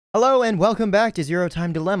Hello and welcome back to Zero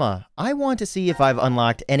Time Dilemma. I want to see if I've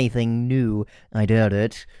unlocked anything new. I doubt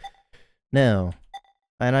it. No.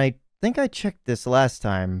 And I think I checked this last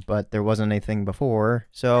time, but there wasn't anything before,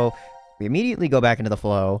 so we immediately go back into the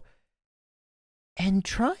flow and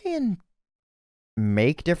try and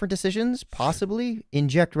make different decisions, possibly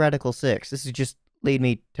inject Radical 6. This has just lead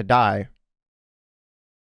me to die.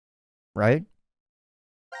 Right?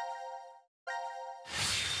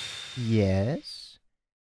 Yes.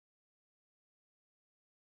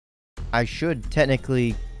 I should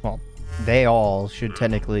technically, well, they all should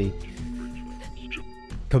technically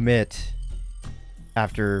commit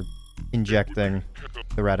after injecting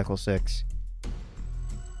the Radical 6.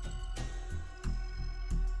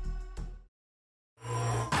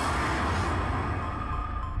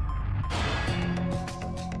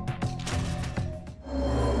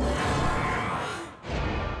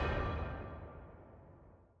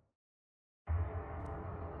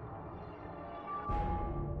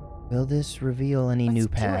 Will this reveal any new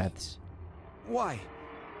paths? Why?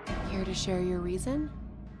 Here to share your reason?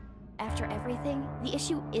 After everything, the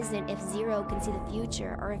issue isn't if Zero can see the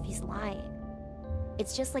future or if he's lying.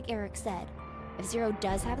 It's just like Eric said. If Zero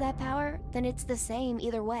does have that power, then it's the same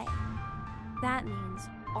either way. That means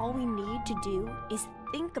all we need to do is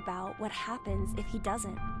think about what happens if he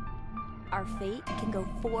doesn't. Our fate can go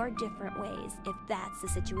 4 different ways if that's the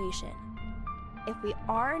situation. If we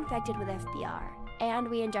are infected with FBR, and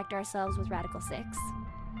we inject ourselves with Radical 6,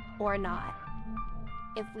 or not.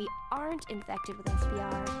 If we aren't infected with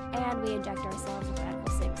SBR, and we inject ourselves with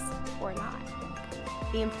Radical 6, or not.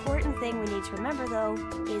 The important thing we need to remember, though,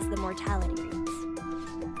 is the mortality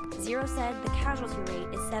rates. Zero said the casualty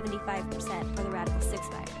rate is 75% for the Radical 6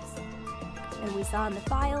 virus. And we saw in the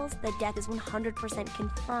files that death is 100%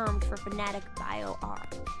 confirmed for Fnatic Bio-R.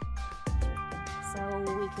 So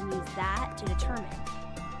we can use that to determine.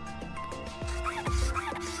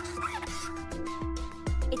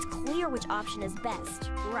 It's clear which option is best,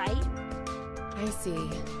 right? I see.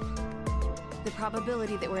 The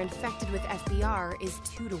probability that we're infected with FBR is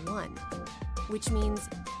 2 to 1, which means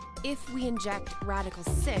if we inject Radical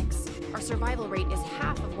 6, our survival rate is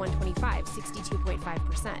half of 125,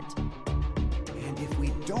 62.5%. And if we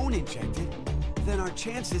don't inject it, then our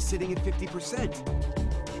chance is sitting at 50%.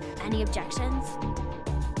 Any objections?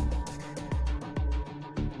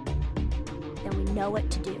 Then we know what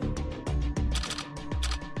to do.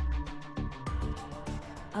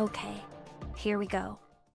 Okay, here we go.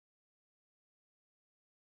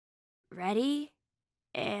 Ready?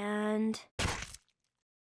 And...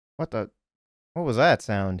 What was that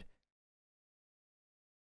sound?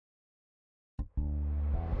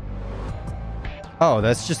 Oh,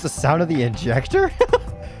 that's just the sound of the injector?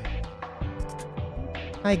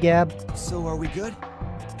 Hi, Gab. So are we good?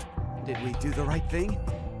 Did we do the right thing?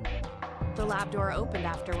 The lab door opened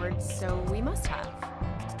afterwards, so we must have.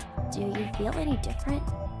 Do you feel any different?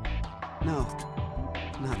 No,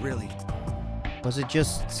 not really. Was it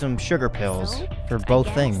just some sugar pills So, for I both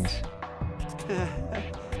guess. things?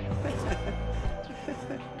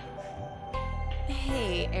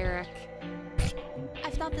 Hey, Eric.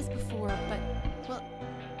 I've thought this before, but, well,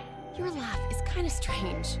 your laugh is kind of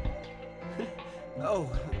strange. Oh,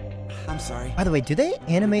 I'm sorry. By the way, do they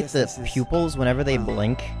animate guess the this is, pupils whenever they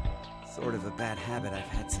blink? Sort of a bad habit I've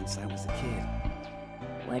had since I was a kid.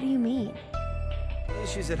 What do you mean?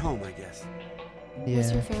 Issues at home, I guess. Was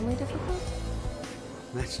Yeah. your family difficult?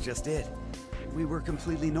 That's just it. We were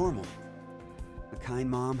completely normal. A kind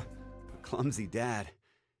mom, a clumsy dad,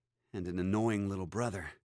 and an annoying little brother.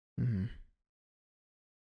 Mhm.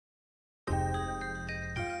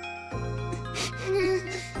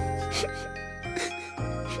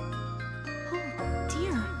 Oh,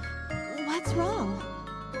 dear. What's wrong?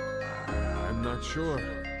 I'm not sure.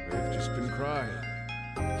 They've just been crying.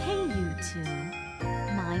 Hey, you two.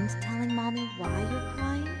 Mind telling Mommy why you're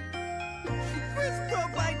crying? Chris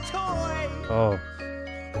broke my toy! Oh.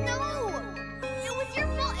 No! It was your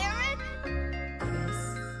fault, Eric! Chris,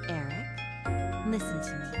 Eric, listen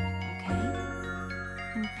to me, okay?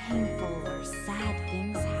 When painful or sad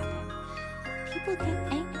things happen, people get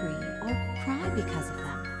angry or cry because of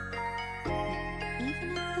them. But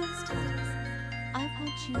even at those times, I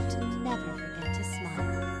want you to never forget to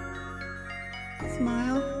smile.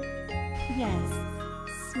 Smile? Yes,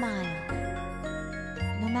 smile.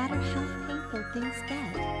 No matter how painful things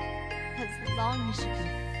get, as long as you can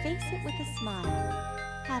face it with a smile,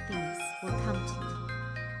 happiness will come to you.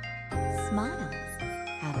 Smiles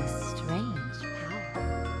have a strange power.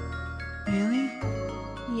 Really?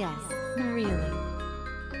 Yes, really.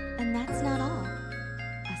 And that's not all.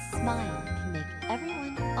 A smile can make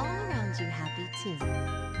everyone all around you happy too.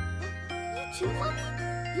 too, Mommy?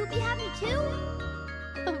 You'll be happy too?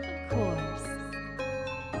 Of course.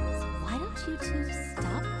 So why don't you two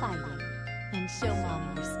stop fighting and show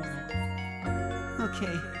Mommy your smiles?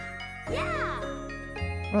 Okay. Yeah!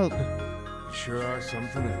 Well, You sure are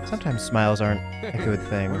something else. sometimes smiles aren't a good What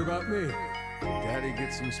thing. about me? Did Daddy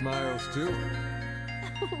get some smiles too?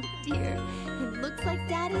 Oh dear, it looks like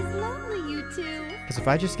Daddy's lonely, you two. Because if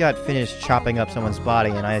I just got finished chopping up someone's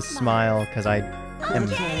body and I smile because I am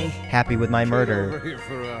Okay. happy with my Get murder, over here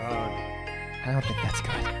for a hug. I don't think that's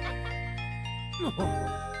good.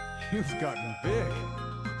 Oh, you've gotten big.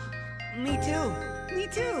 Me too. Me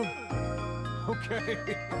too. Okay.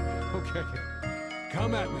 Okay.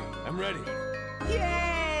 Come at me. I'm ready.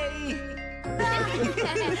 Yay!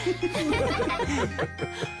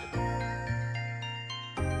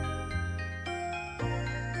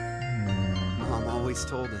 Mom always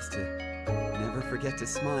told us to never forget to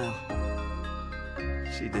smile.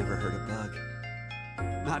 She never hurt a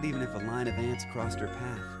bug. Not even if a line of ants crossed her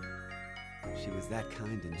path. She was that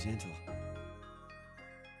kind and gentle.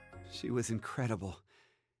 She was incredible.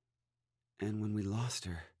 And when we lost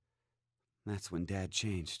her, that's when Dad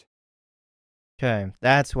changed. Okay,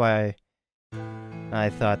 that's why I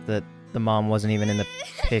thought that the mom wasn't even in the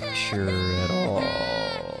picture at all.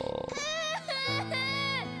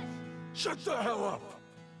 Shut the hell up!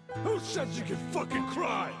 Who said you could fucking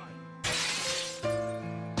cry?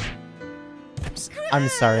 I'm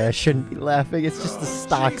sorry, I shouldn't be laughing. It's just the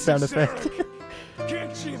stock Jesus, sound effect. Eric.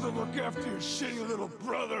 Can't you even look after your shitty little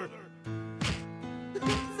brother?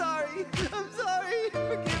 Sorry. I'm sorry.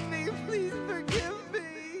 Forgive me. Please forgive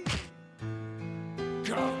me.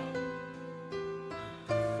 God.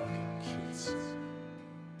 Fucking kids.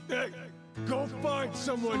 Hey, go find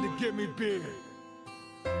someone to get me beer.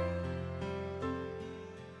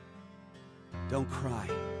 Don't cry.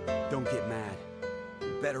 Don't get mad.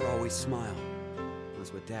 You better always smile.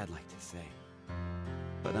 Was what Dad liked to say.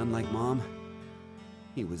 But unlike Mom,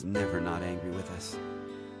 he was never not angry with us.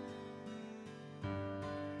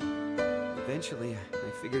 Eventually, I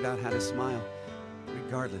figured out how to smile,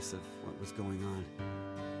 regardless of what was going on.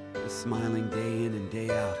 Just smiling day in and day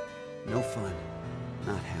out. No fun.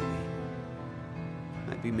 Not happy.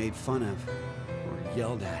 I'd be made fun of, or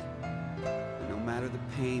yelled at. And no matter the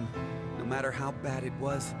pain, no matter how bad it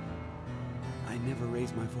was, I never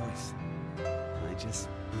raised my voice. I just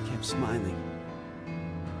kept smiling.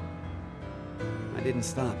 I didn't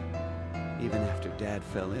stop, even after Dad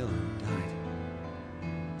fell ill and died.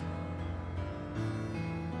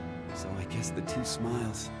 So I guess the two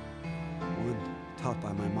smiles, one taught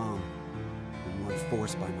by my mom and one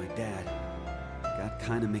forced by my dad, got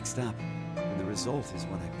kinda mixed up, and the result is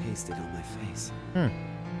what I pasted on my face.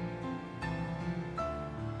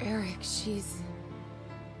 Eric, she's...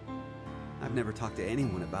 I've never talked to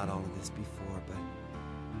anyone about all of this before, but...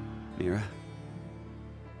 Mira,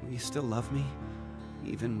 will you still love me?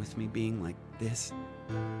 Even with me being like this?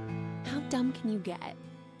 How dumb can you get?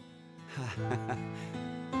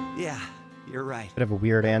 Yeah, you're right. Bit of a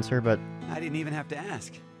weird answer, but I didn't even have to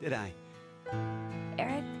ask, did I?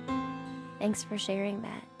 Eric, thanks for sharing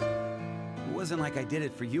that. It wasn't like I did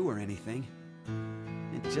it for you or anything.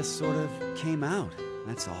 It just sort of came out,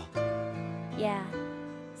 that's all. Yeah,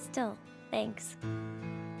 still, thanks.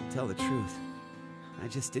 To tell the truth, I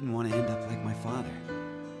just didn't want to end up like my father.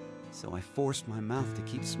 So I forced my mouth to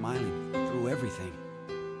keep smiling through everything.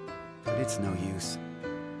 But it's no use.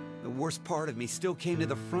 The worst part of me still came to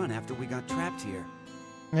the front after we got trapped here.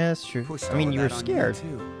 yeah, that's true. Pushed I all mean, of you were that on scared.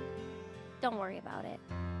 too. Don't worry about it.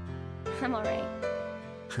 I'm alright.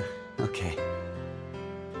 Okay.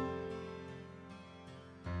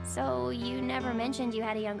 So, you never mentioned you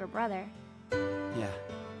had a younger brother. Yeah.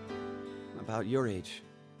 About your age,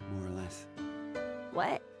 more or less.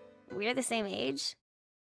 What? We're the same age?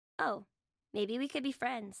 Oh, maybe we could be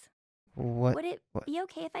friends. What? Would it what? be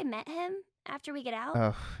okay if I met him after we get out?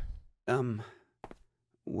 Oh,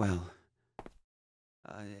 Well.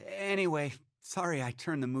 Anyway, sorry I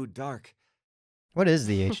turned the mood dark. what is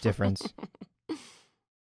the age difference?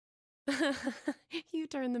 You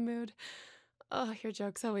turn the mood. Oh, your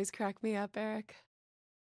jokes always crack me up, Eric.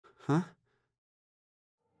 Huh?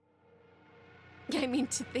 I mean,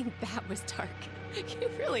 to think that was dark. You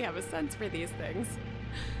really have a sense for these things.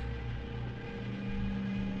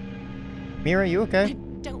 Mira, you okay?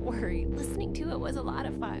 Don't worry, listening to it was a lot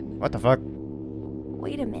of fun. What the fuck?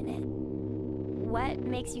 Wait a minute. What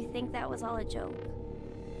makes you think that was all a joke?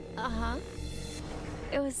 Uh-huh.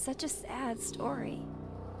 It was such a sad story.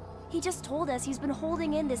 He just told us he's been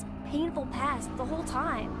holding in this painful past the whole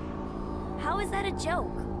time. How is that a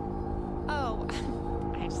joke? Oh,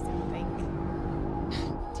 I just didn't think.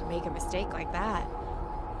 make a mistake like that.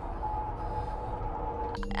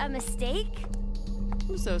 A mistake?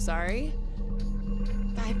 I'm so sorry.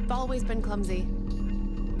 I've always been clumsy.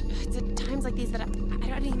 It's at times like these that I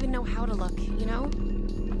don't even know how to look, you know?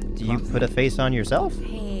 Do you put a face on yourself?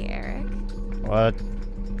 Hey, Eric. What?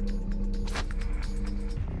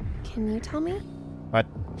 Can you tell me? What?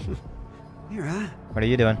 Mira, What are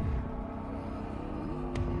you doing?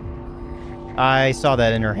 I saw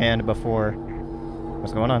that in her hand before.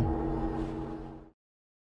 What's going on?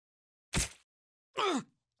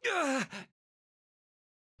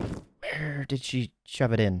 Where did she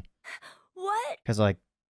shove it in? What? Because, like,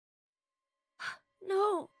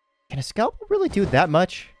 No. can a scalpel really do that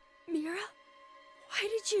much? Mira? Why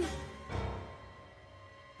did you...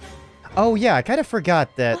 Oh, yeah, I kind of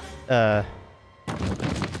forgot that,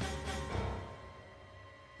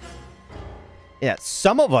 yeah,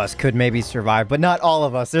 some of us could maybe survive, but not all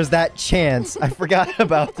of us. There's that chance. I forgot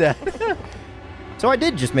about that. So I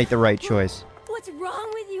did just make the right choice. What's wrong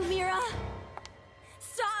with you, Mira?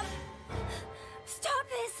 Stop! Stop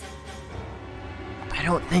this! I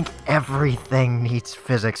don't think everything needs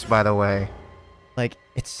physics, by the way. Like,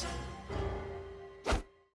 it's...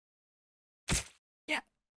 Yeah.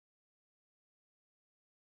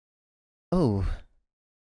 Oh.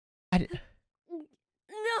 No!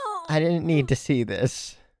 I didn't need to see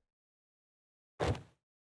this.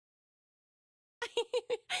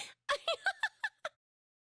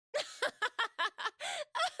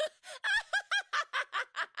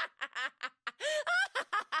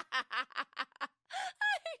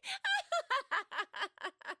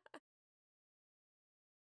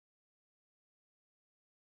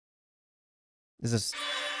 Is this...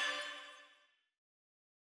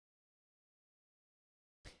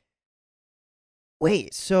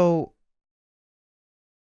 Wait, so...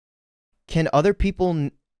 Can other people...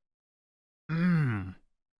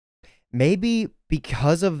 Maybe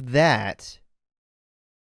because of that,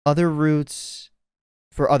 other routes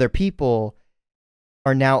for other people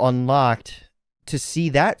are now unlocked to see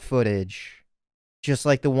that footage. Just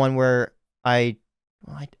like the one where I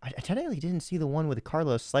technically didn't see the one with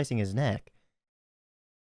Carlos slicing his neck.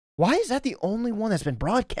 Why is that the only one that's been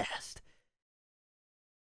broadcast?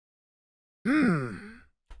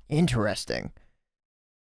 Interesting.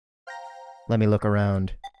 Let me look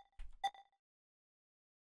around.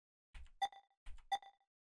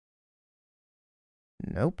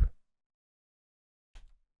 Nope.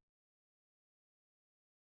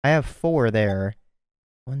 I have 4 there.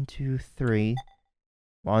 1, 2, 3.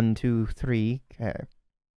 1, 2, 3. Okay.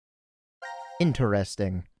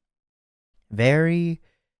 Interesting. Very,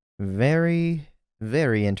 very,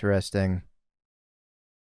 very interesting.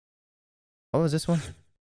 What was this one?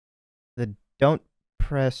 The don't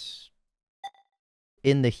press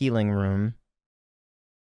in the healing room.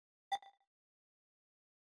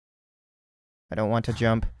 I don't want to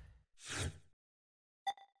jump.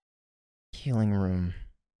 Healing room.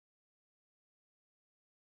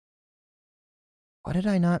 Why did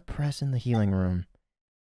I not press in the healing room?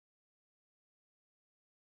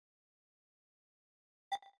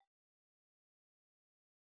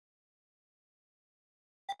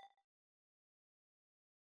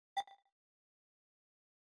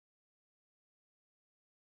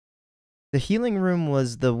 The healing room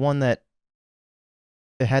was the one that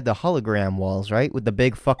it had the hologram walls, right? With the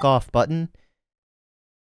big fuck off button.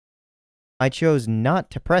 I chose not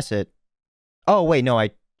to press it. Oh, wait, no,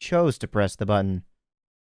 I chose to press the button.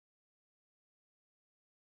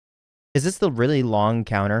 Is this the really long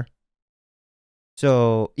counter?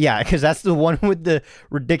 So, yeah, because that's the one with the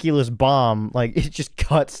ridiculous bomb. Like, it just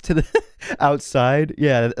cuts to the outside.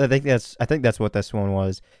 Yeah, I think that's what this one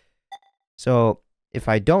was. So, if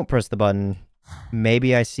I don't press the button,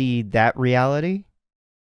 maybe I see that reality?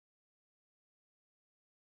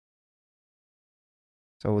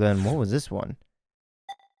 So then, what was this one?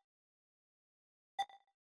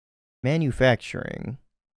 Manufacturing.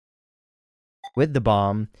 With the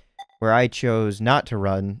bomb, where I chose not to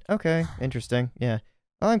run. Okay, interesting, yeah.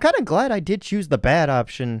 Well, I'm kind of glad I did choose the bad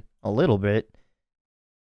option a little bit.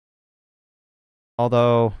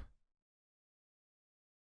 Although...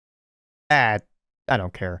 I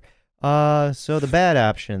don't care. So the bad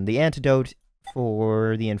option. The antidote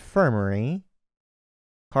for the infirmary.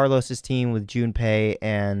 Carlos's team with Junpei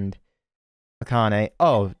and Akane.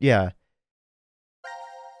 Oh, yeah.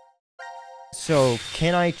 So,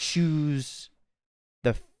 can I choose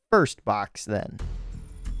the first box, then?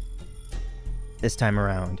 This time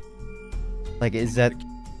around. Like, is that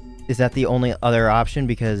the only other option?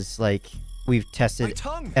 Because, like, we've tested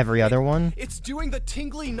every other one? It's doing the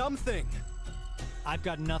tingly numb thing. I've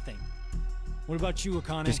got nothing. What about you,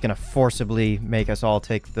 Akane? Just gonna forcibly make us all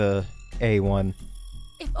take the A one.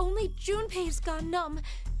 If only Junpei's gone numb,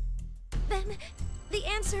 then the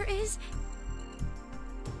answer is...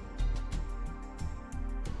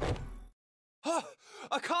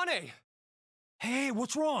 Akane! Hey,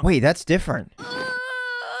 what's wrong? Wait, that's different.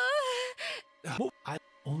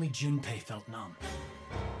 Only Junpei felt numb.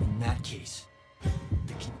 In that case,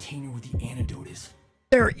 the container with the antidote is...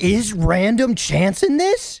 There is random chance in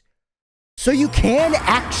this? So you can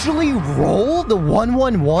actually roll the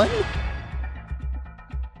 111?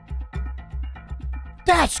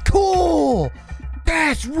 That's cool!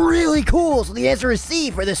 That's really cool! So the answer is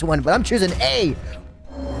C for this one, but I'm choosing A.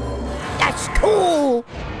 That's cool!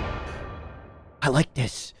 I like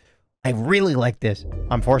this. I really like this.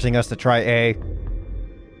 I'm forcing us to try A.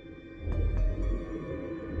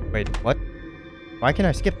 Wait, what? Why can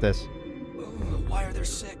I skip this? Why are there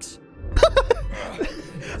 6?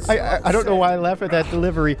 I don't know why I laugh at that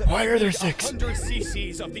delivery. Why are there 6? 100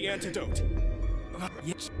 cc's of the antidote.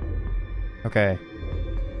 Yes. Okay.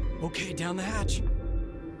 Okay, down the hatch.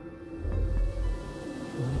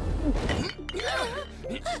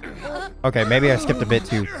 Okay, maybe I skipped a bit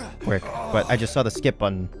too quick, but I just saw the skip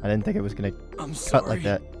button. I didn't think it was gonna I'm cut sorry, like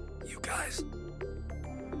that. you guys.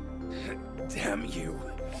 Damn you,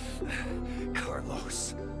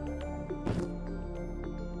 Carlos.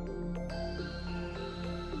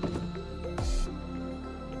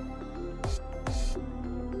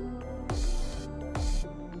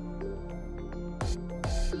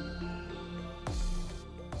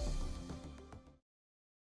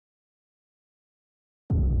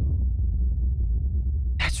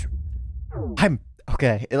 I'm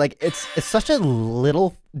okay. Like it's such a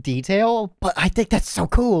little detail, but I think that's so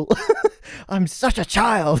cool. I'm such a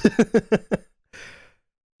child.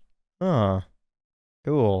 Huh.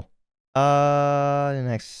 Cool. The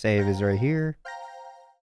next save is right here.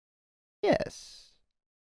 Yes.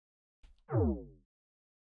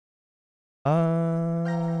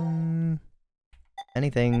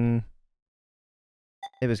 Anything.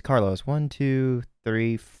 It was Carlos. 1, 2,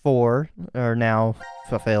 3, 4 are now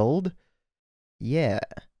fulfilled. Yeah.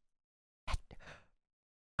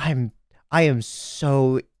 I am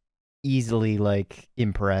so easily, like,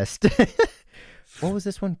 impressed. What was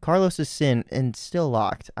this one? Carlos's Sin and still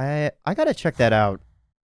locked. I gotta check that out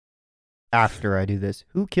after I do this.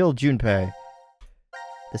 Who killed Junpei?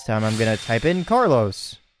 This time I'm gonna type in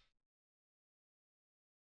Carlos.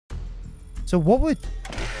 So what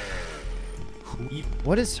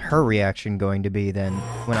is her reaction going to be then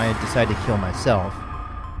when I decide to kill myself?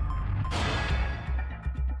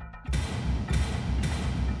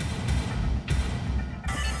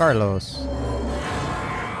 Carlos.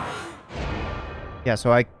 Yeah,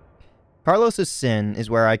 so Carlos's Sin is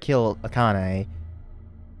where I kill Akane,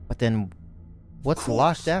 but then what's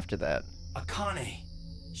locked after that? Akane,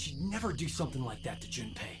 she'd never do something like that to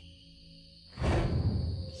Junpei.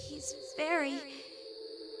 He's very...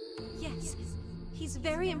 Yes, he's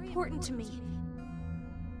very important to me.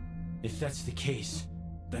 If that's the case,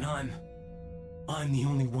 then I'm the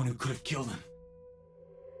only one who could have killed him.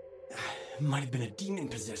 It might have been a demon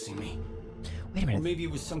possessing me. Wait a minute. Or maybe it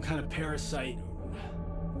was some kind of parasite,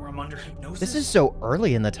 or I'm under hypnosis. This is so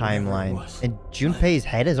early in the timeline, and Junpei's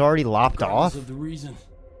head is already lopped off. Of the reason,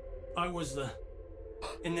 I was the...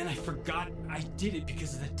 And then I forgot I did it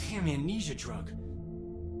because of the damn amnesia drug.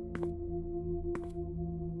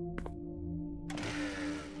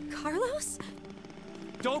 Carlos?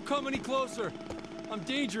 Don't come any closer. I'm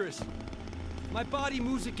dangerous. My body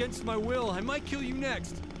moves against my will. I might kill you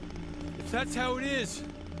next. If that's how it is,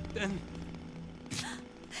 then...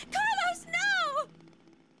 Carlos, no!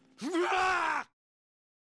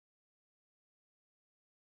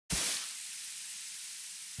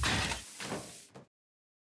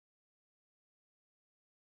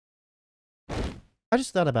 I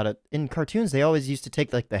just thought about it. In cartoons, they always used to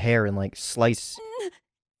take, like, the hair and, like, slice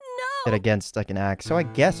it against, like, an axe. So I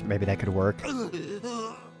guess maybe that could work.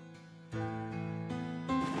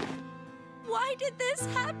 Why did this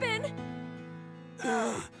happen?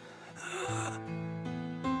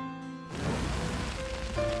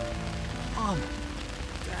 Mom,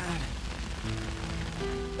 Dad.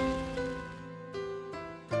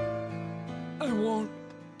 I won't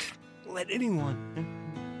let anyone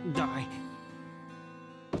die.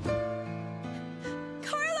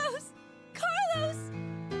 Carlos! Carlos!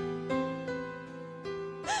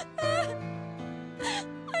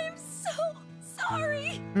 I'm so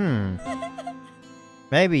sorry.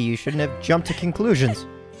 Maybe you shouldn't have jumped to conclusions.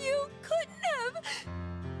 You couldn't have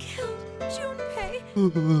killed Junpei.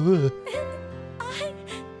 And I...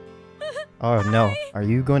 Oh no, are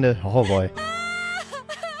you going to... Oh boy.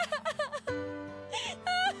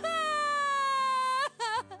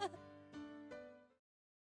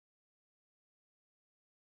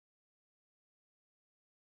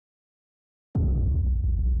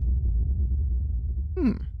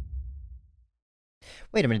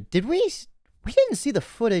 Wait a minute, did we didn't see the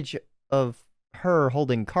footage of her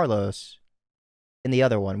holding Carlos in the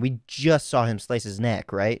other one. We just saw him slice his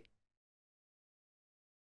neck, right?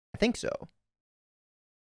 I think so.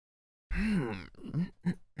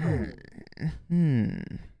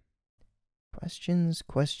 Questions,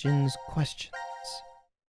 questions, questions.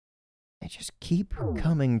 They just keep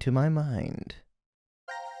coming to my mind.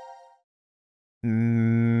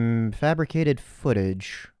 Fabricated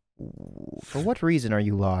footage. For what reason are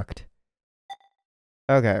you locked?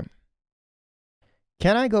 Okay.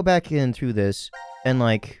 Can I go back in through this and,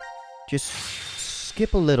 like, just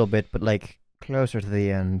skip a little bit, but, like, closer to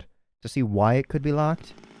the end to see why it could be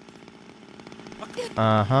locked?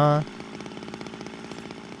 Uh-huh.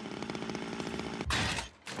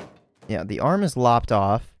 Yeah, the arm is lopped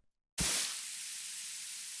off.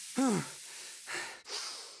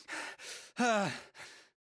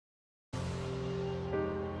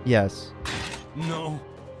 Yes. No.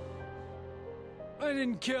 I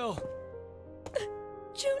didn't kill.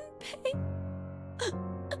 Junpei.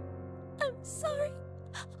 I'm sorry.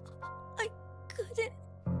 I couldn't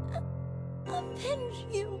avenge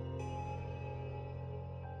you.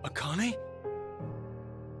 Akane?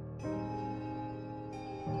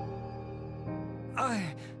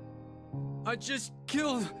 I just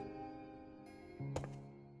killed...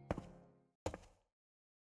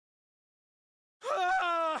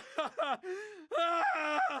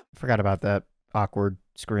 Forgot about that awkward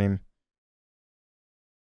scream.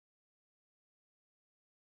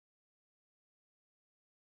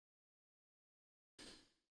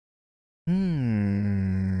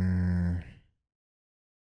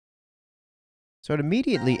 So it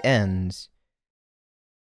immediately ends.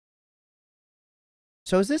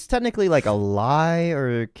 So is this technically like a lie,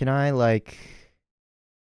 or can I like...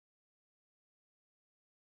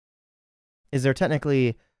 Is there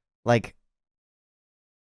technically like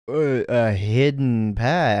a hidden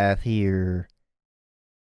path here?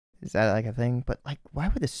 Is that like a thing? But like, why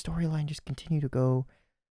would the storyline just continue to go?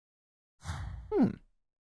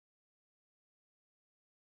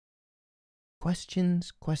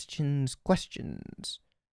 Questions, questions, questions.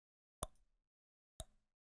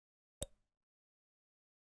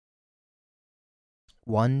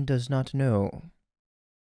 One does not know.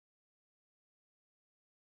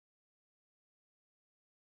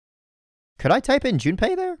 Could I type in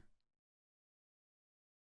Junpei there?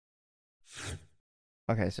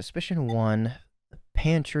 Okay, suspicion 1. The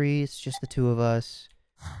pantry, it's just the two of us.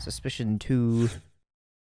 Suspicion 2.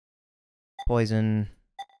 Poison.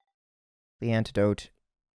 The antidote.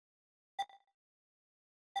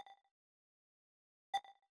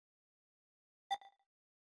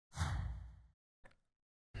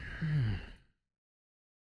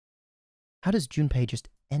 How does Junpei just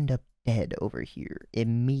end up dead over here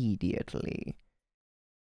immediately?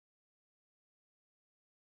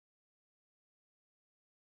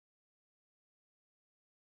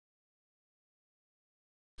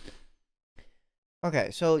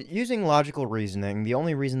 Okay, so using logical reasoning, the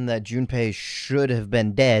only reason that Junpei should have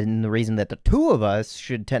been dead, and the reason that the two of us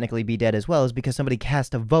should technically be dead as well, is because somebody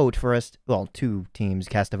cast a vote for us, well, 2 teams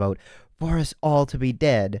cast a vote for us all to be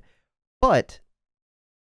dead. But,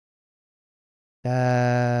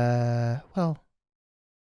 well,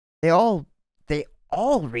 they all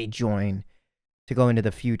rejoin to go into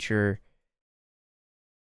the future.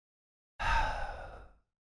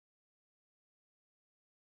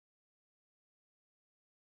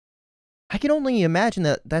 I can only imagine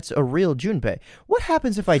that that's a real Junpei. What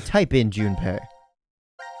happens if I type in Junpei?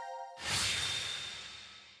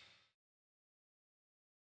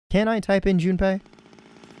 Can I type in Junpei?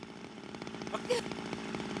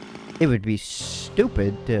 It would be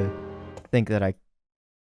stupid to think that I...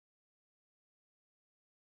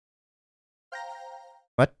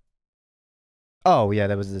 What? Oh, yeah,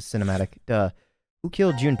 that was the cinematic. Duh. Who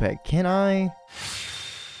killed Junpei? Can I...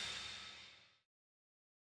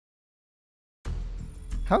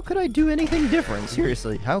 How could I do anything different?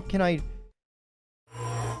 Seriously, how can I...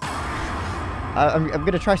 I'm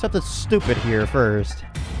gonna try something stupid here first.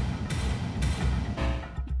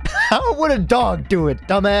 How would a dog do it,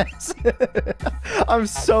 dumbass? I'm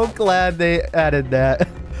so glad they added that.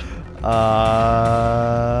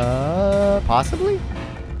 Possibly?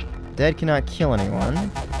 Dead cannot kill anyone.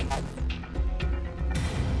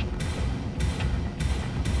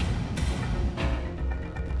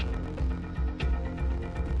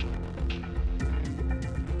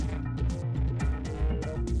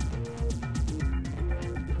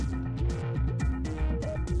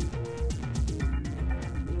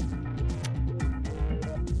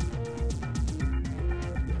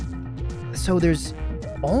 So there's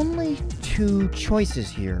only two choices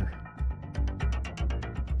here.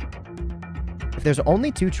 If there's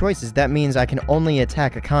only two choices, that means I can only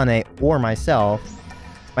attack Akane or myself.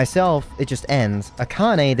 Myself, it just ends.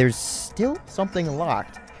 Akane, there's still something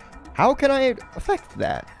locked. How can I affect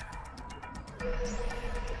that?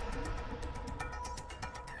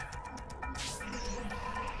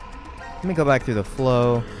 Let me go back through the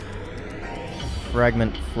flow.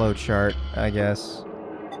 Fragment flow chart, I guess.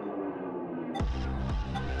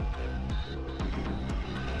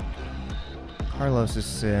 Carlos's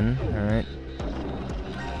sin, alright.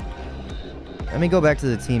 Let me go back to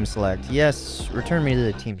the team select. Yes, return me to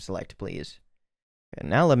the team select, please. Okay,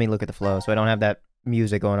 now let me look at the flow so I don't have that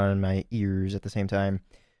music going on in my ears at the same time.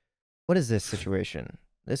 What is this situation?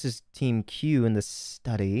 This is Team Q in the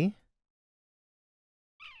study.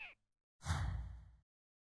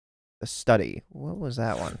 The study. What was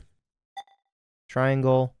that one?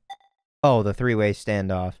 Triangle. Oh, the three-way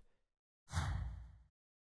standoff.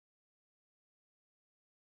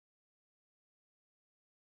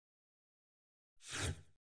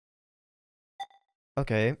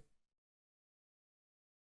 Okay.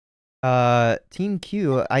 Team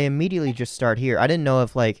Q, I immediately just start here. I didn't know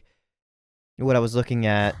if, like, what I was looking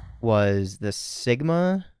at was the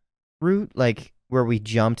Sigma route, like, where we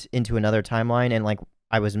jumped into another timeline and, like,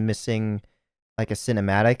 I was missing, like, a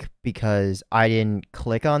cinematic because I didn't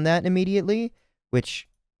click on that immediately, which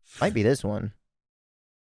might be this one.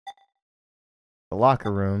 The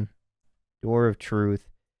locker room. Door of Truth.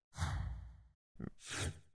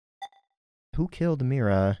 Who killed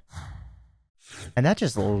Mira? And that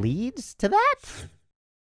just leads to that?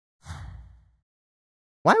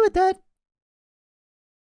 Why would that?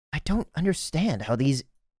 I don't understand how these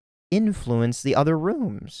influence the other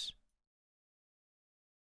rooms.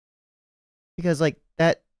 Because, like,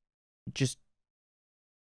 that just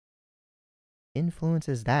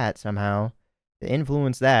influences that somehow. To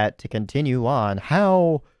influence that to continue on.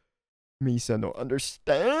 How? Misa don't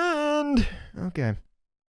understand. Okay.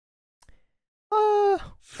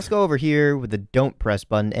 Let's go over here with the don't press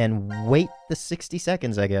button and wait the 60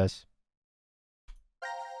 seconds, I guess.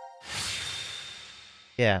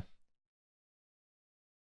 Yeah.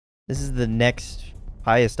 This is the next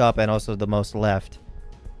highest up and also the most left.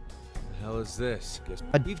 The hell is this?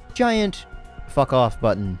 A giant fuck off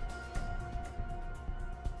button.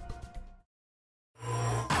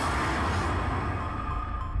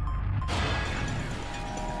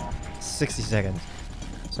 $60 seconds.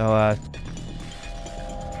 So,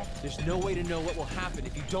 There's no way to know what will happen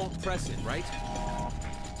if you don't press it, right?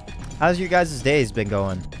 how's your guys' days been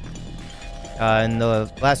going? In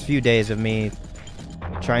the last few days of me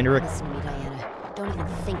trying to Listen to me, Diana. Don't even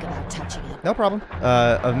think about touching it. no problem.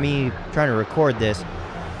 Of me trying to record this.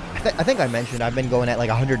 I think I mentioned I've been going at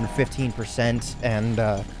like 115%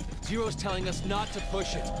 and Zero's telling us not to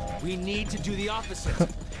push it. We need to do the opposite.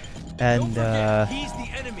 and Don't forget, he's the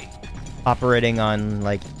enemy. operating on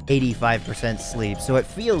like 85% sleep. So it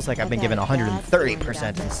feels like I've been given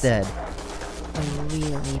 130% instead. A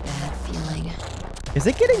really bad feeling. Is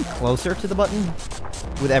it getting closer to the button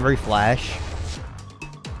with every flash?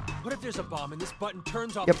 What if there's a bomb and this button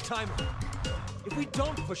turns off Yep. the timer? If we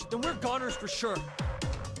don't push it, then we're goners for sure.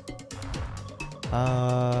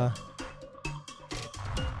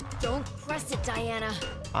 Don't press it, Diana.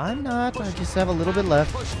 I'm not. I just have a little bit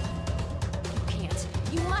left. Push it. You can't.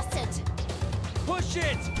 You mustn't. Push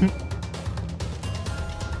it!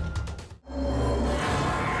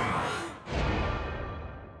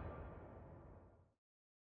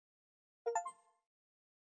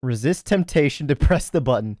 Resist temptation to press the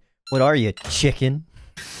button. What are you, chicken?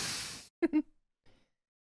 The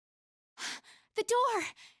door!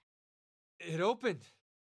 It opened.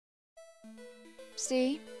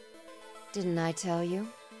 See? Didn't I tell you?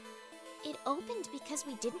 It opened because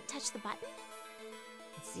we didn't touch the button?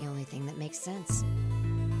 It's the only thing that makes sense.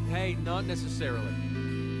 Hey, not necessarily.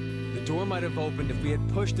 The door might have opened if we had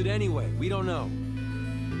pushed it anyway. We don't know.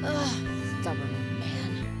 Ugh, stubborn old man.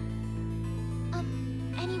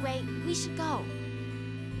 Anyway, we should go.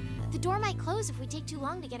 The door might close if we take too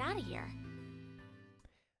long to get out of here.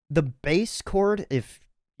 The bass chord, if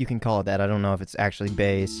you can call it that, I don't know if it's actually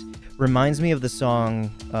bass, reminds me of the song,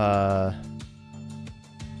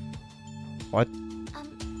 what?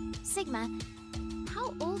 Sigma,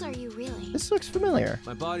 how old are you really? This looks familiar.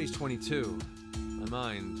 My body's 22. My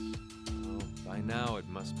mind, well, by now it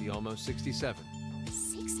must be almost 67.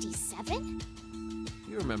 67?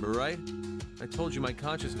 You remember, right? I told you my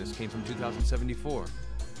consciousness came from 2074.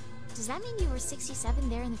 Does that mean you were 67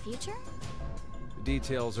 there in the future? The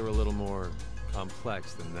details are a little more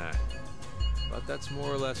complex than that. But that's more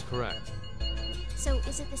or less correct. So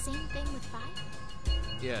is it the same thing with 5?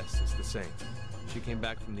 Yes, it's the same. She came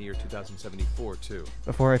back from the year 2074, too.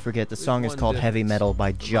 Before I forget, the With song is one called Heavy difference. Metal by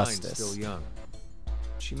Her mind's Justice. still young.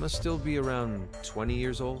 She must still be around 20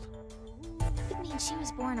 years old? That would mean she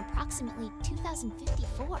was born approximately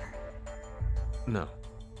 2054. No.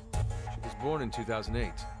 She was born in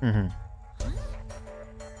 2008. Mm-hmm. Huh?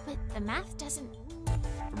 But the math doesn't...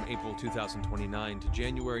 From April 2029 to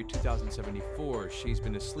January 2074, she's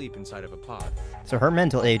been asleep inside of a pod. So her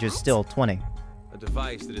mental age is still 20. A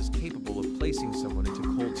device that is capable of placing someone into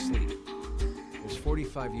cold sleep. There's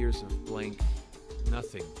 45 years of blank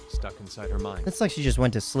nothing stuck inside her mind. It's like she just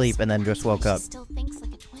went to sleep and then just woke She up. still thinks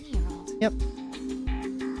like a 20-year-old. Yep.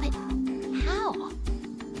 But how?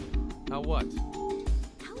 How what?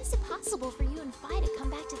 How is it possible for you and Phi to come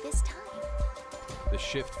back to this time? The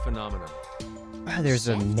shift phenomenon. There's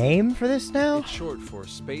a name for this now? It's short for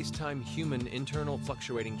space-time human internal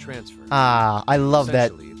fluctuating transfer. Ah, I love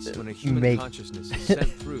that. Essentially, it's when a human consciousness is sent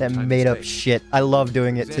through that time and made up space. shit. I love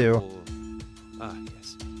doing it too. Ah,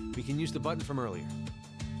 yes. We can use the button from earlier.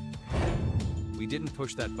 We didn't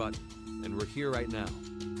push that button, and we're here right now.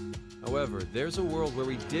 However, there's a world where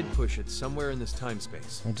we did push it somewhere in this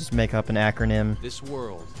time-space. I just make up an acronym. This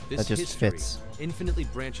world, this That just history, fits. infinitely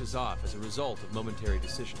branches off as a result of momentary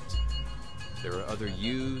decisions. There are other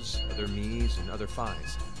yous, other me's, and other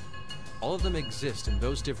phi's. All of them exist in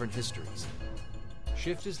those different histories.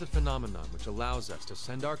 Shift is the phenomenon which allows us to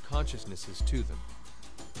send our consciousnesses to them.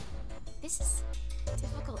 This is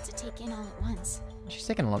difficult to take in all at once. She's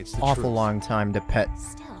taking an It's the awful truth. long time to pet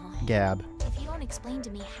Still, Gab. if you don't explain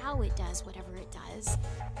to me how it does whatever it does,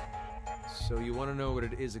 So you want to know what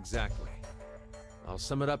it is exactly? I'll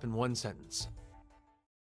sum it up in one sentence.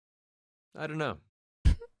 I don't know.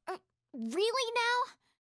 really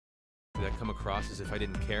now? Did that come across as if I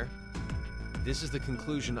didn't care? This is the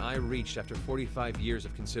conclusion I reached after 45 years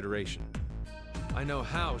of consideration. I know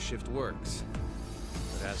how shift works,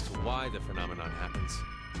 but as to why the phenomenon happens,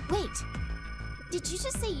 Wait, did you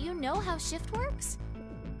just say you know how shift works?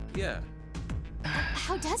 yeah,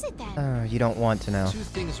 How does it then? You don't want to know. two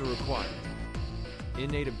things are required.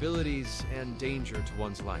 Innate abilities and danger to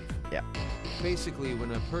one's life. Yeah. Basically,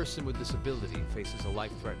 when a person with this ability faces a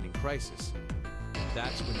life-threatening crisis,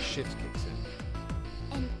 that's when shift kicks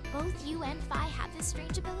in. And both you and Phi have this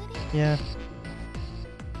strange ability? Yeah.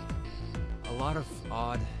 A lot of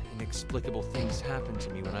odd, inexplicable things happened to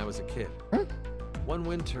me when I was a kid. One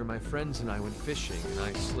winter, my friends and I went fishing, and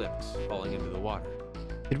I slipped, falling into the water.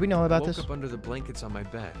 Did we know about I woke this? up under the blankets on my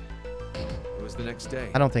bed. It was the next day.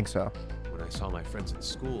 I don't think so. When I saw my friends at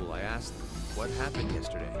school, I asked them, what happened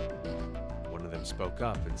yesterday? One of them spoke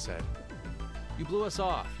up and said, "You blew us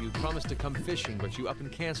off. You promised to come fishing, but you up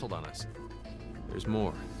and canceled on us." There's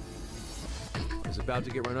more. I was about to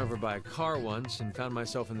get run over by a car once and found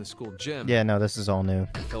myself in the school gym. Yeah, no, this is all new.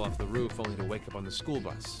 I fell off the roof only to wake up on the school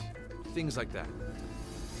bus. Things like that.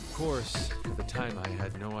 Of course, at the time I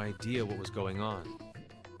had no idea what was going on.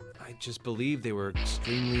 I just believed they were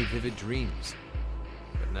extremely vivid dreams.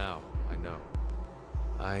 But now, I know.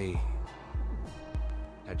 I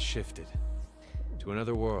had shifted to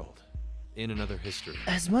another world, in another history.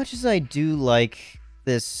 As much as I do like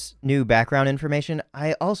this new background information,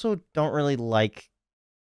 I also don't really like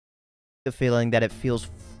the feeling that it feels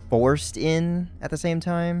forced in at the same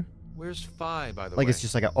time. Where's Phi, by the way? Like it's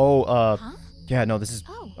just like, Huh? yeah, no, this has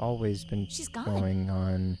Oh, always been she's gone. going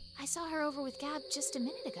on. I saw her over with Gab just a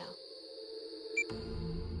minute ago.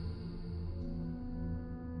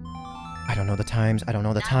 I don't know the times. I don't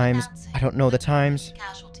know the times. I don't know the times.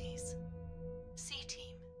 Casualties. C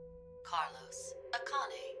Team, Carlos,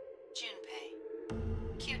 Akane,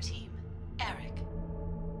 Junpei. Q Team, Eric.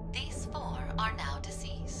 These 4 are now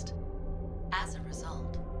deceased. As a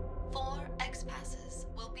result, 4 X-passes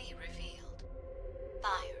will be revealed.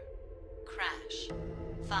 Fire, crash,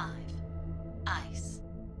 5, ice.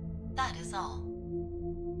 That is all.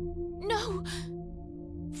 No!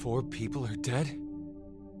 4 people are dead?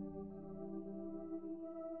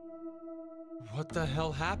 What the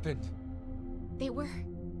hell happened? They were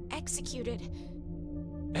executed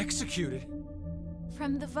Executed?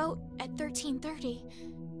 from the vote at 1330.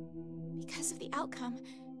 Because of the outcome,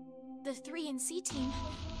 the 3 in C Team.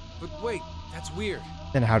 But wait, that's weird.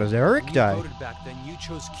 Then how does Eric When die? you voted back then, you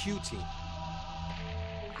chose Q Team.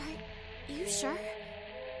 Are you sure?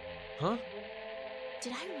 Huh?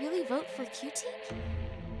 Did I really vote for Q Team?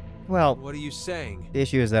 Well, What are you saying? the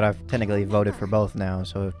issue is that I've technically voted for both now,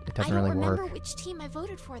 so it doesn't I don't really remember work. which team I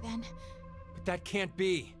voted for then. But that can't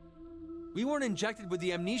be. We weren't injected with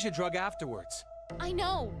the amnesia drug afterwards. I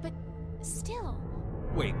know, but still.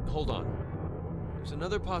 Wait, hold on. There's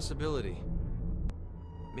another possibility.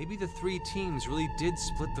 Maybe the 3 teams really did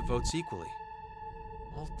split the votes equally.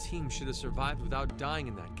 All teams should have survived without dying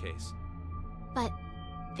in that case. But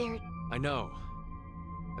they're... I know.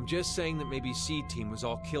 I'm just saying that maybe C team was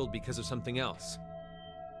all killed because of something else.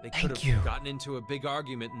 They could have gotten into a big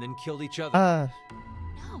argument and then killed each other.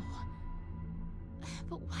 No.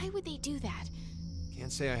 But why would they do that?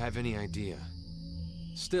 Can't say I have any idea.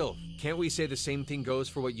 Still, can't we say the same thing goes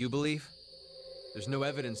for what you believe? There's no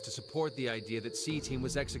evidence to support the idea that C team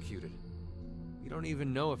was executed. We don't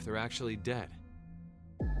even know if they're actually dead.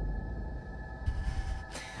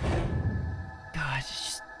 God, it's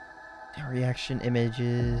just the reaction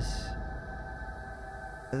images.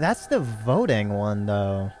 That's the voting one,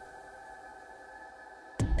 though.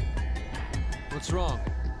 What's wrong?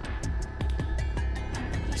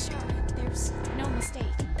 Pretty sure there's no mistake.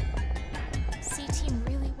 C team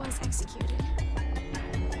really was executed.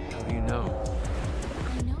 How do you know?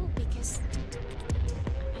 I know because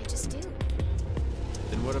I just do.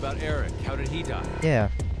 Then what about Eric? How did he die? Yeah.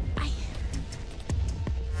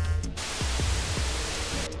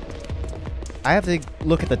 I have to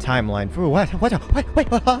look at the timeline. For what? What?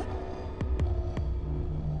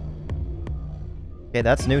 Okay,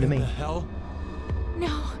 that's new to me. What the hell?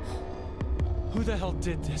 No. Who the hell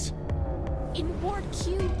did this? In Ward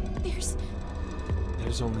Q,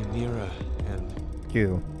 There's only Mira and...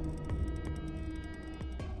 Q.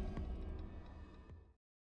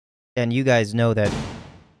 And you guys know that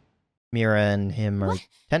Mira and him are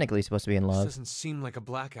technically supposed to be in love. This doesn't seem like a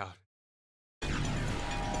blackout.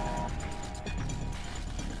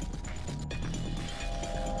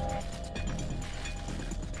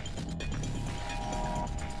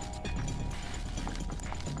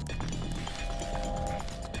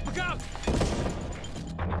 Look out!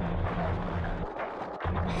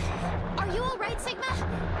 Are you alright, Sigma?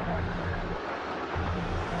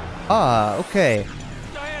 Ah, okay.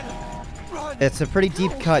 Diana, run! It's a pretty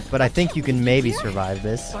deep cut, but I think you can maybe survive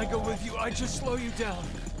this. If I go with you, I just slow you down.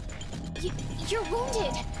 You're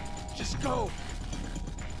wounded. Just go.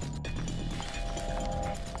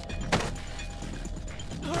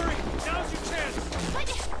 Hurry! Now's your chance! What?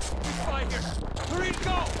 You're fine here. Hurry and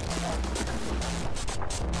go!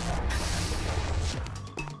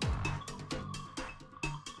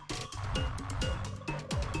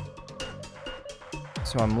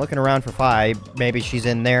 So I'm looking around for Phi. Maybe she's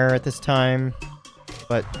in there at this time.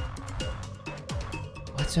 But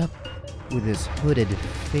what's up with this hooded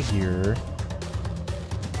figure?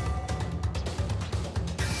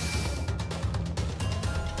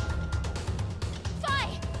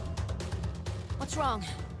 Phi! What's wrong?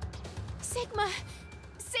 Sigma,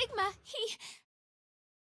 he...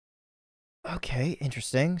 Okay,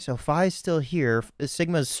 interesting. So Phi's still here.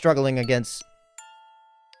 Sigma's struggling against...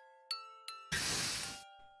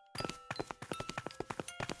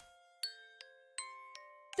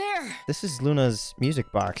 There! This is Luna's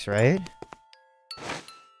music box, right?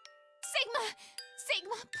 Sigma,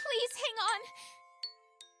 please hang on.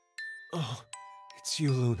 Oh, it's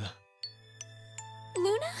you, Luna.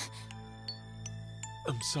 Luna?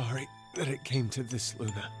 I'm sorry that it came to this,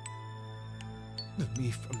 Luna. The me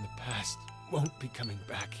from the past won't be coming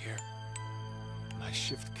back here. My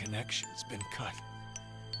shift connection's been cut.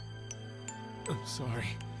 I'm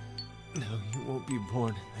sorry. Now you won't be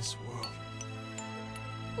born in this world.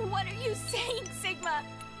 What are you saying, Sigma?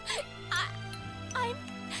 I'm...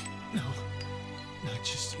 No, not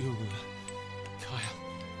just you, Luna. Kyle,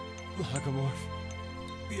 Lagomorph,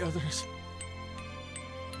 the others.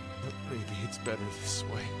 But maybe it's better this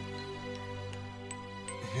way.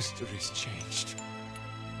 History's changed.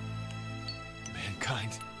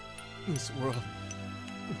 Mankind, this world,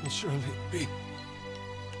 will surely be...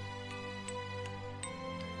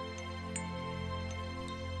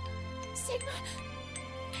 Sigma!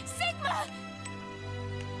 Sigma!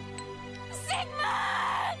 Sigma!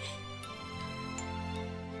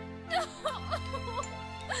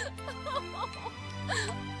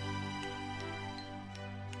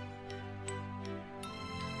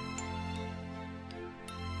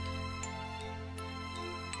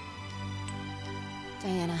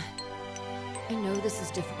 Diana, I know this is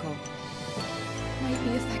difficult. Might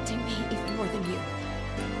be affecting me even more than you.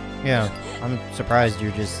 Yeah, I'm surprised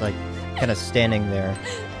you're just, like, kind of standing there.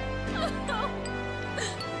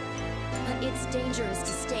 But it's dangerous to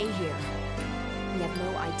stay here. We have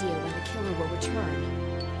no idea when the killer will return.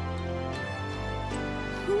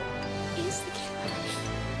 Who is the killer?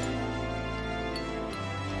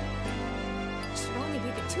 Should only be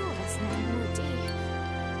the two of us now in Ward D.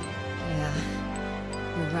 Yeah,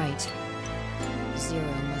 you're right.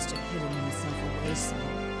 Zero must have hidden himself away so.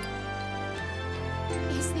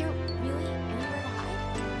 Is there really anywhere to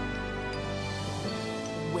hide?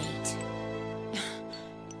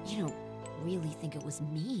 really think it was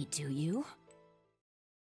me, do you?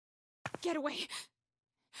 Get away!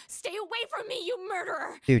 Stay away from me, you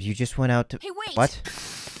murderer! Dude, you just went out to... Hey, wait! What?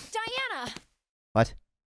 Diana! What?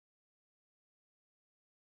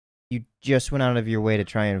 You just went out of your way to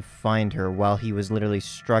try and find her while he was literally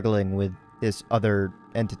struggling with this other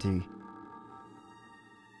entity.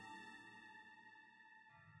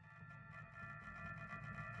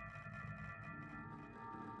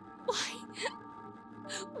 Why?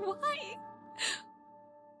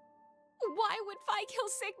 Why would Phi kill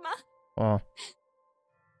Sigma? Oh.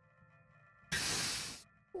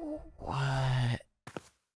 What?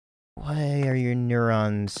 Why are your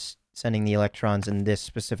neurons sending the electrons in this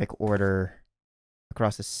specific order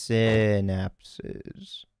across the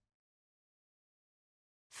synapses?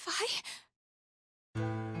 Phi?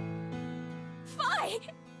 Phi!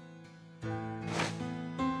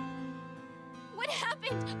 What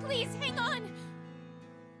happened? Please, hang on!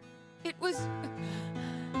 It was...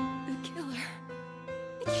 the killer.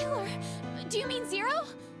 The killer? Do you mean Zero?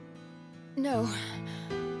 No,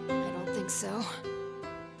 I don't think so.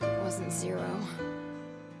 It wasn't Zero.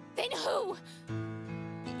 Then who?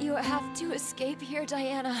 You have to escape here,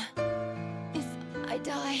 Diana. If I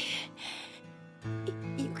die,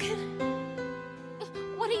 you can...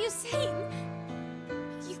 What are you saying?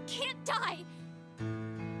 You can't die.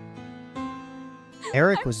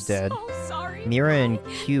 Eric was dead. So sorry. Mira and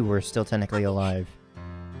Q were still technically alive.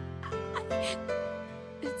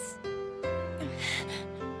 It's...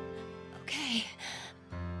 okay.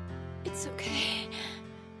 It's okay.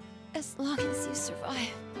 As long as you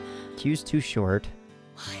survive. Q's too short.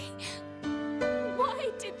 Why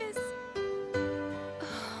did this?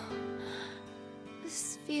 Oh,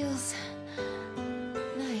 this feels...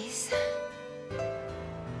 nice.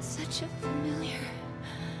 Such a familiar...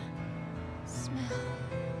 smell.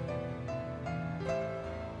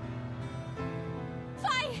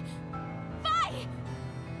 Phi! Phi!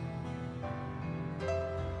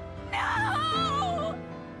 No!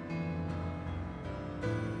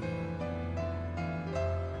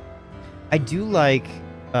 I do like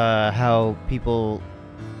how people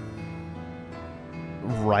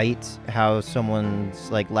write how someone's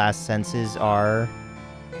like last senses are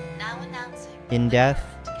Now announcing in the death.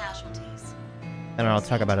 current casualties. And I'll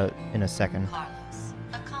talk about it in a second. Carlos,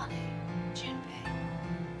 Akane,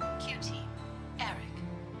 Junpei, Q Team, Eric,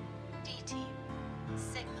 D Team,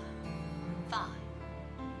 Sigma, Phi.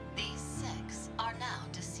 These 6 are now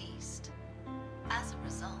deceased. As a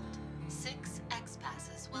result, 6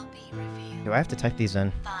 X-passes will be revealed. Do I have to type these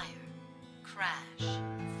in? Fire, crash,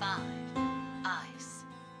 5, ice,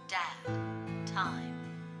 dad, time.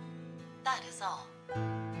 That is all.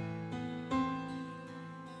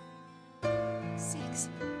 6.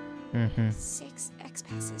 Mm-hmm. 6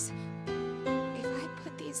 X-passes. If I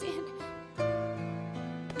put these in...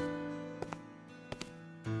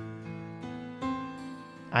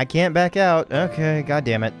 I can't back out. Okay, god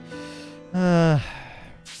damn it.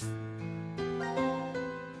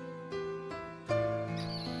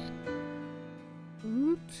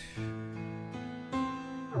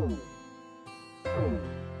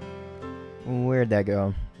 Where'd that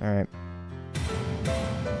go? Alright.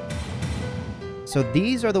 So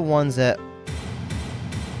these are the ones that...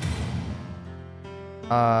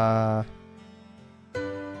 I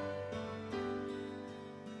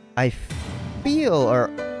feel are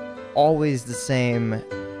always the same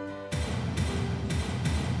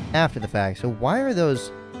after the fact. So why are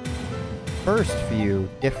those first few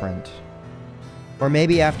different? Or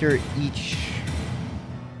maybe after each...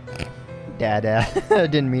 Dada. I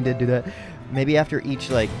didn't mean to do that. Maybe after each,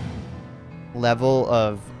 like, level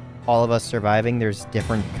of all of us surviving, there's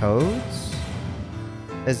different codes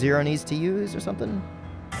that Zero needs to use or something?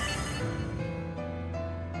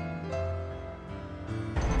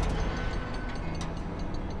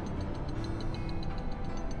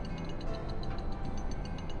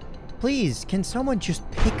 Please, can someone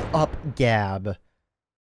just pick up Gab?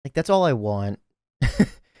 Like, that's all I want.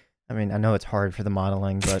 I mean, I know it's hard for the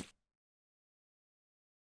modeling, but...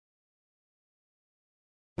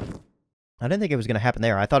 I didn't think it was going to happen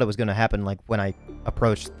there. I thought it was going to happen, like, when I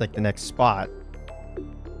approached, like, the next spot.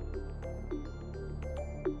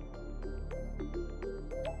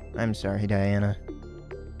 I'm sorry, Diana.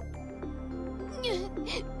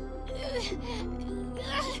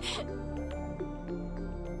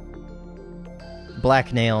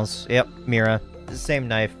 Black nails. Yep, Mira. The same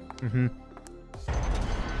knife. Mm-hmm.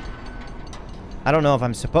 I don't know if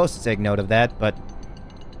I'm supposed to take note of that, but...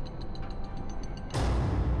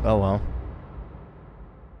 oh well.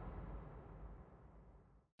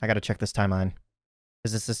 I gotta check this timeline.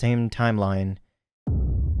 Is this the same timeline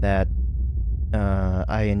that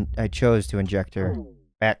I chose to inject her.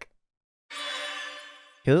 Back.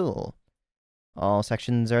 Cool. All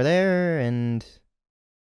sections are there, and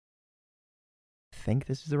I think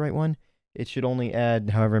this is the right one. It should only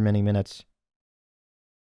add however many minutes.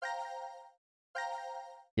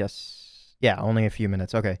 Yes. Yeah, only a few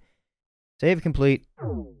minutes. Okay. Save complete.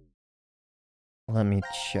 Let me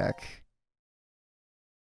check.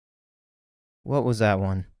 What was that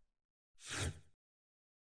one?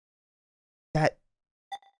 That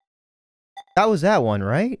was that one,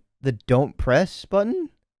 right? The don't press button?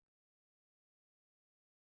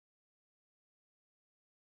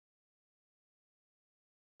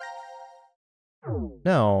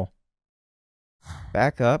 No.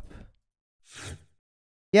 Back up.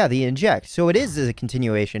 Yeah, the inject. So it is a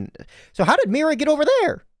continuation. So how did Mira get over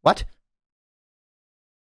there? What?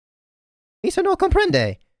 Misa no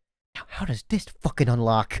comprende. Now, how does this fucking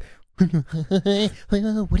unlock?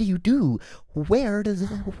 What do you do? Where does it...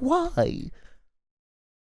 Why?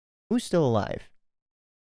 Who's still alive?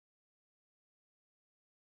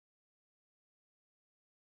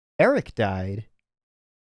 Eric died.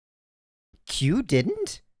 Q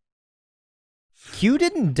didn't? Q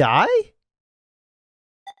didn't die?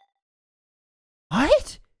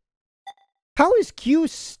 What? How is Q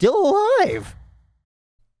still alive?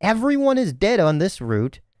 Everyone is dead on this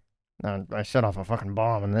route. I set off a fucking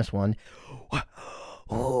bomb on this one.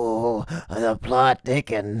 Oh, the plot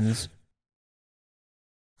thickens.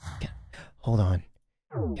 Hold on.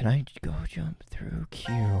 Can I go jump through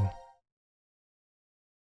Q?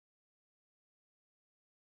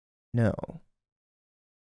 No.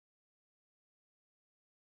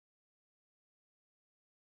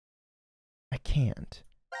 I can't.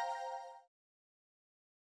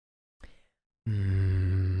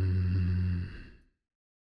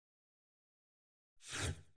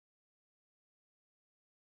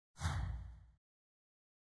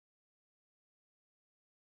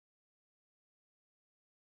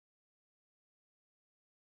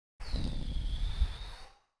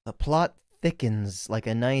 The plot thickens like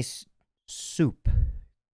a nice soup,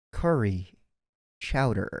 curry,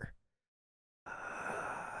 chowder.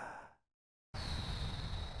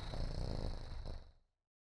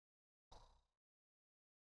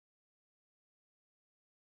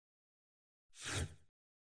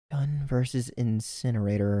 Gun versus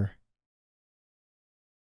incinerator.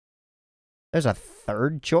 There's a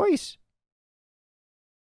third choice?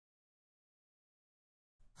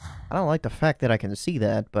 I don't like the fact that I can see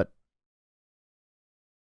that, but...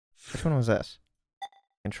 Which one was this?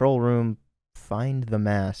 Control room, find the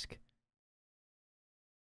mask.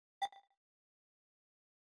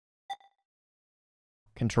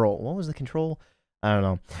 Control. What was the control? I don't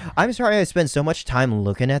know. I'm sorry I spent so much time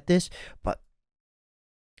looking at this, but...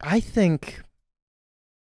 I think...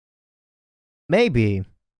 Maybe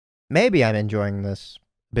I'm enjoying this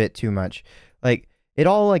a bit too much. Like, it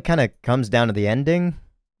all, like, kind of comes down to the ending,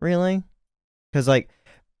 really. Because, like,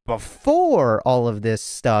 before all of this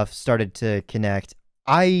stuff started to connect,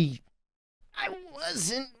 I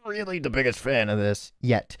wasn't really the biggest fan of this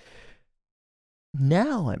yet.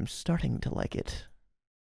 Now I'm starting to like it.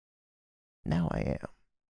 Now I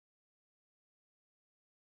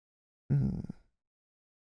am.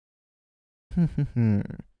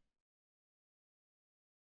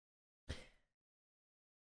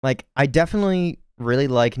 Like, I definitely really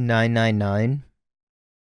like 999.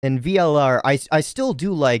 And VLR, I still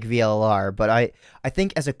do like VLR, but I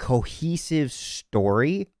think as a cohesive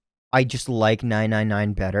story, I just like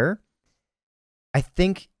 999 better. I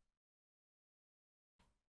think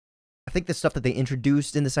the stuff that they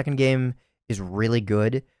introduced in the second game is really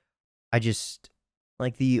good. I just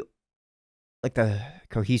like the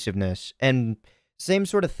cohesiveness, and same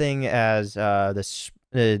sort of thing as the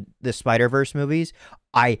Spider-Verse movies.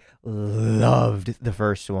 I loved the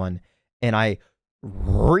first one, and I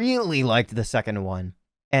really liked the second one,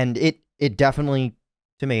 and it definitely,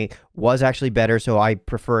 to me, was actually better, so I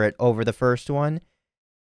prefer it over the first one.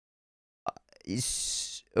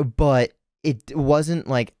 But it wasn't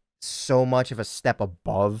like so much of a step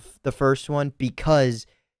above the first one, because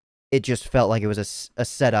it just felt like it was a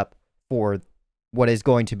setup for what is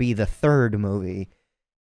going to be the third movie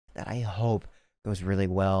that I hope goes really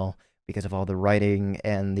well because of all the writing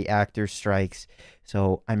and the actor strikes.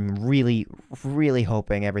 So I'm really, really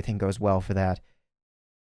hoping everything goes well for that.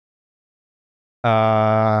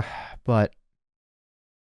 But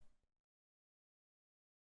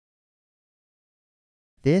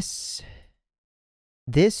this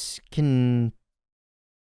can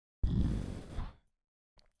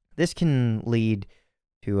lead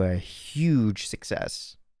to a huge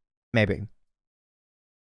success. Maybe.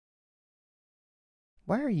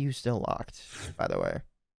 Why are you still locked, by the way?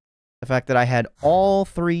 The fact that I had all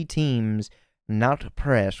 3 teams not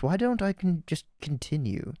pressed. Why don't I just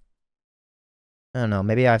continue? I don't know.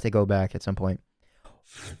 Maybe I have to go back at some point.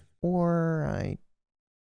 Or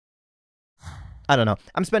I don't know.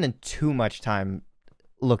 I'm spending too much time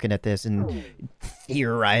looking at this and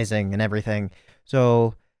theorizing and everything.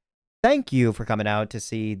 So, thank you for coming out to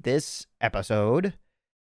see this episode.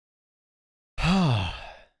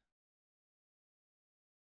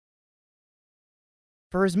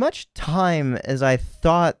 For as much time as I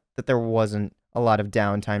thought that there wasn't a lot of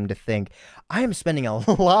downtime to think, I am spending a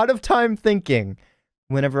lot of time thinking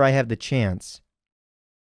whenever I have the chance.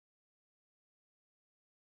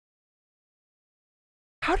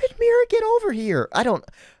 How did Mira get over here? I don't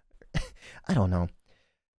know.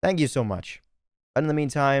 Thank you so much. But in the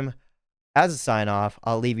meantime, as a sign-off,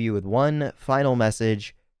 I'll leave you with one final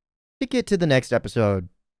message to get to the next episode.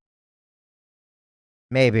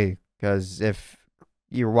 Maybe, because if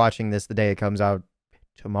you're watching this the day it comes out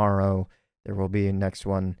tomorrow, there will be a next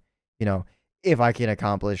one. You know, if I can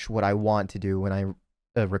accomplish what I want to do when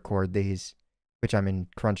I record these, which I'm in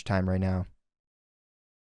crunch time right now.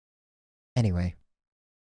 Anyway,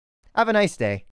 have a nice day.